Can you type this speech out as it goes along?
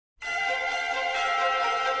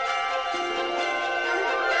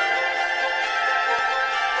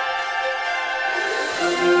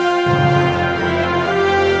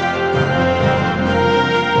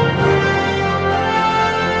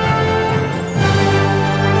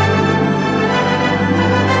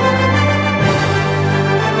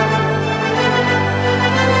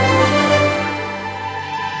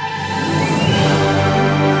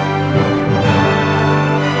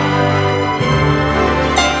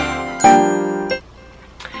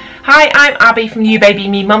Hi, I'm Abby from You Baby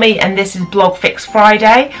Me Mummy, and this is Blog Fix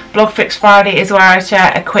Friday. Blog Fix Friday is where I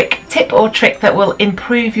share a quick tip or trick that will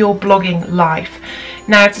improve your blogging life.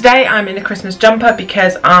 Now today I'm in a Christmas jumper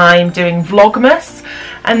because I'm doing Vlogmas,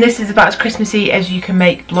 and this is about as Christmassy as you can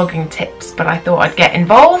make blogging tips, but I thought I'd get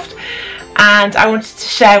involved and I wanted to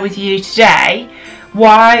share with you today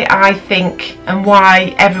why I think and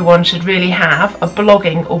why everyone should really have a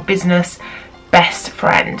blogging or business best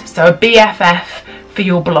friend. So a BFF for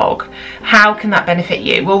your blog. How can that benefit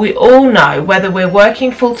you? Well, we all know, whether we're working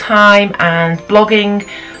full-time and blogging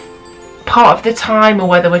part of the time, or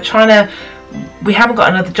whether we haven't got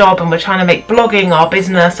another job and we're trying to make blogging our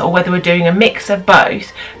business, or whether we're doing a mix of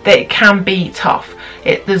both, that it can be tough.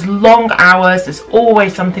 There's long hours, there's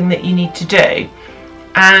always something that you need to do,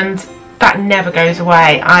 and that never goes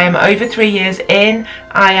away. I am over 3 years in,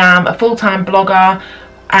 I am a full-time blogger,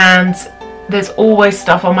 and there's always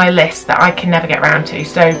stuff on my list that I can never get around to.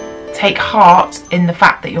 So take heart in the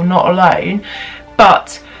fact that you're not alone,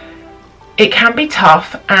 but it can be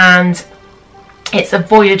tough and it's a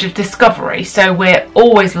voyage of discovery. So we're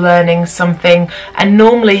always learning something, and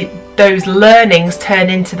normally those learnings turn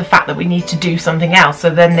into the fact that we need to do something else. So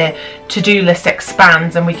then the to-do list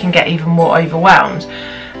expands and we can get even more overwhelmed.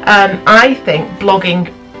 I think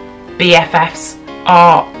blogging BFFs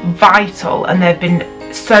are vital, and they've been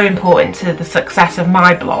so important to the success of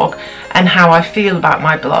my blog and how I feel about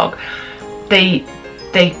my blog. They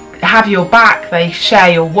have your back, they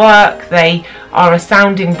share your work, they are a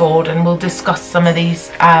sounding board, and we'll discuss some of these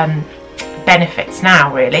benefits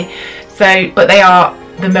now really. So, but they are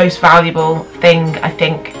the most valuable thing I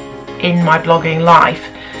think in my blogging life.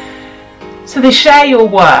 So they share your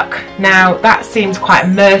work. Now that seems quite a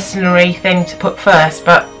mercenary thing to put first,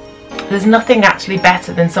 but there's nothing actually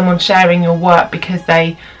better than someone sharing your work because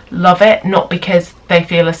they love it, not because they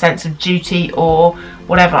feel a sense of duty or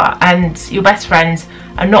whatever. And your best friends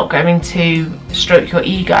are not going to stroke your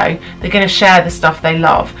ego, they're going to share the stuff they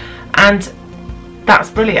love, and that's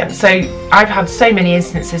brilliant. So I've had so many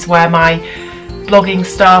instances where my blogging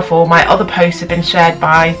stuff or my other posts have been shared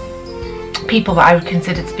by people that I would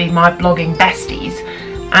consider to be my blogging besties,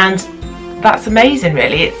 and that's amazing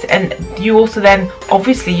really. And you also then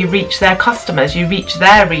obviously you reach their customers, you reach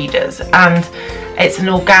their readers, and it's an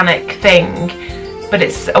organic thing, but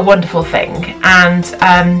it's a wonderful thing. And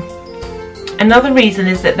another reason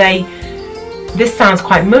is that this sounds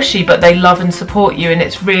quite mushy, but they love and support you, and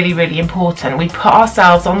it's really, really important. We put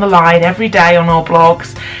ourselves on the line every day on our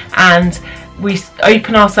blogs, and we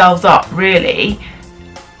open ourselves up really.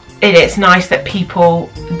 It's nice that people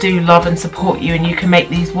do love and support you, and you can make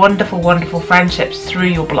these wonderful, wonderful friendships through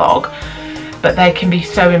your blog, but they can be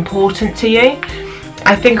so important to you.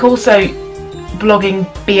 I think also blogging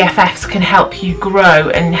BFFs can help you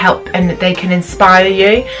grow and they can inspire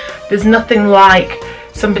you. There's nothing like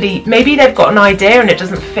somebody, maybe they've got an idea and it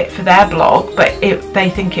doesn't fit for their blog, but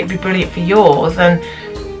they think it'd be brilliant for yours, and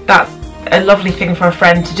that's a lovely thing for a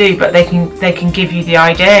friend to do. But they can give you the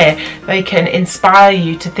idea, they can inspire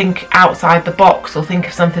you to think outside the box, or think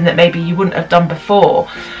of something that maybe you wouldn't have done before.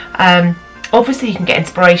 Obviously you can get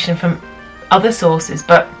inspiration from other sources,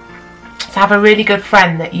 but to have a really good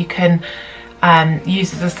friend that you can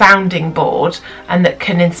use as a sounding board and that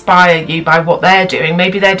can inspire you by what they're doing.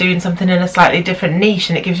 Maybe they're doing something in a slightly different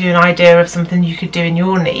niche, and it gives you an idea of something you could do in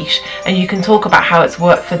your niche, and you can talk about how it's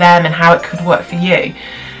worked for them and how it could work for you.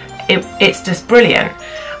 It's just brilliant.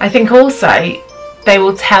 I think also they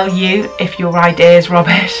will tell you if your idea is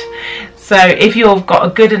rubbish. So if you've got a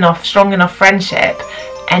good enough, strong enough friendship,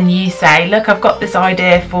 and you say, look, I've got this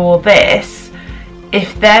idea for this,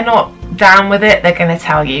 if they're not down with it, they're going to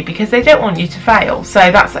tell you, because they don't want you to fail. So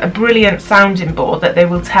that's a brilliant sounding board, that they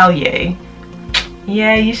will tell you,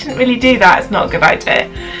 yeah, you shouldn't really do that, it's not a good idea.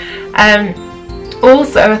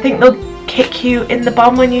 Also I think they'll kick you in the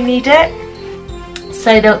bum when you need it.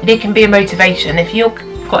 So they can be a motivation. If you're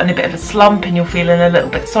got in a bit of a slump and you're feeling a little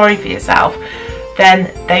bit sorry for yourself,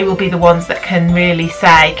 then they will be the ones that can really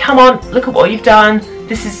say, come on, look at what you've done,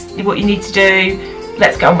 this is what you need to do,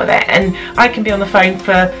 let's get on with it. And I can be on the phone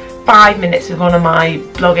for 5 minutes with one of my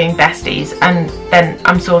blogging besties, and then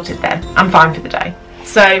I'm sorted, then I'm fine for the day.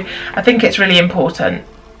 So I think it's really important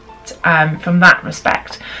from that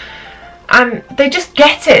respect. And they just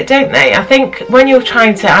get it, don't they? I think when you're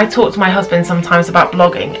trying to, I talk to my husband sometimes about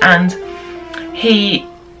blogging, and he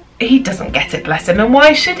doesn't get it, bless him, and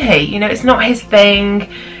why should he? You know, it's not his thing.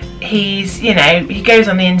 He's, you know, he goes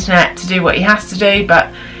on the internet to do what he has to do,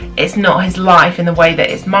 but it's not his life in the way that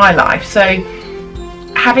it's my life. So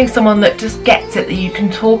having someone that just gets it, that you can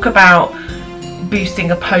talk about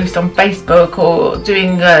boosting a post on Facebook or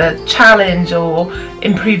doing a challenge or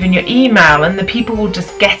improving your email, and the people will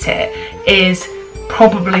just get it, is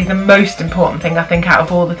probably the most important thing I think out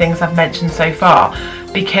of all the things I've mentioned so far,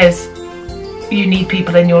 because you need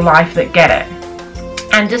people in your life that get it.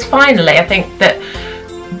 And just finally, I think that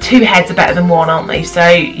two heads are better than one, aren't they? So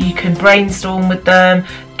you can brainstorm with them,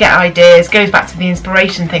 get ideas, goes back to the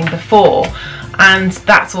inspiration thing before, and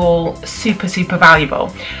that's all super valuable.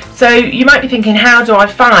 So you might be thinking, how do I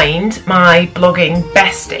find my blogging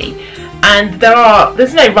bestie? And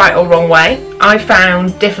there's no right or wrong way. I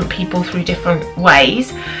found different people through different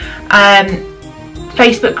ways.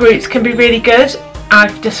 Facebook groups can be really good.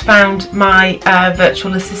 I've just found my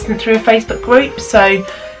virtual assistant through a Facebook group, so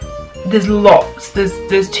there's lots,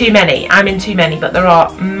 there's too many. I'm in too many, but there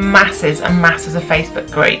are masses and masses of Facebook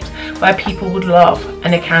groups where people would love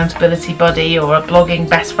an accountability buddy or a blogging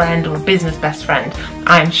best friend or a business best friend,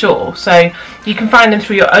 I'm sure. So you can find them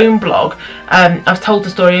through your own blog. I've told the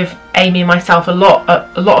story of Amy and myself a lot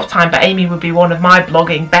of time, but Amy would be one of my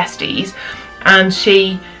blogging besties, and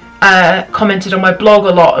she commented on my blog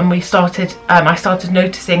a lot, and I started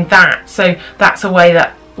noticing that. So that's a way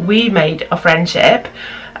that we made a friendship.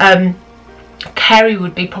 Kerry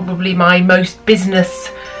would be probably my most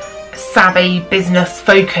business savvy, business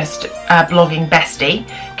focused blogging bestie.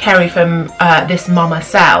 Kerry from This Mama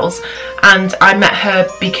Sells, and I met her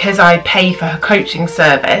because I paid for her coaching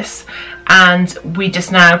service, and we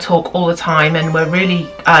just now talk all the time, and we're really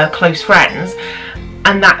close friends.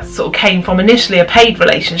 And that sort of came from initially a paid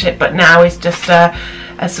relationship, but now is just a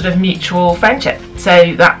sort of mutual friendship.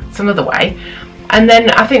 So that's another way. And then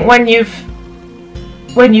I think when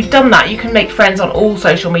you've done that, you can make friends on all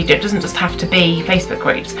social media. It doesn't just have to be Facebook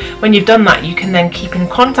groups. When you've done that, you can then keep in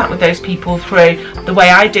contact with those people through, the way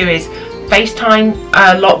I do is FaceTime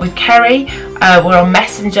a lot with Kerry. We're on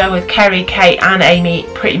Messenger with Kerry, Kate and Amy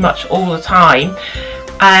pretty much all the time.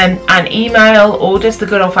 And email, or just the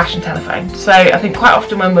good old-fashioned telephone. So I think quite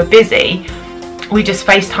often when we're busy, we just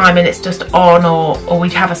FaceTime and it's just on, or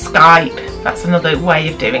we'd have a Skype. That's another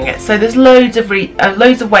way of doing it. So there's loads of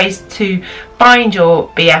ways to find your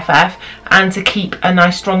BFF and to keep a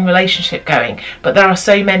nice strong relationship going. But there are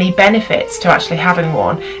so many benefits to actually having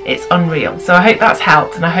one, it's unreal. So I hope that's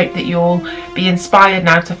helped, and I hope that you'll be inspired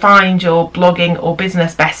now to find your blogging or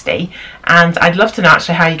business bestie. And I'd love to know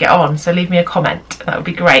actually how you get on, so leave me a comment, that would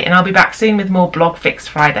be great. And I'll be back soon with more Blog Fix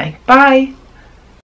Friday. Bye!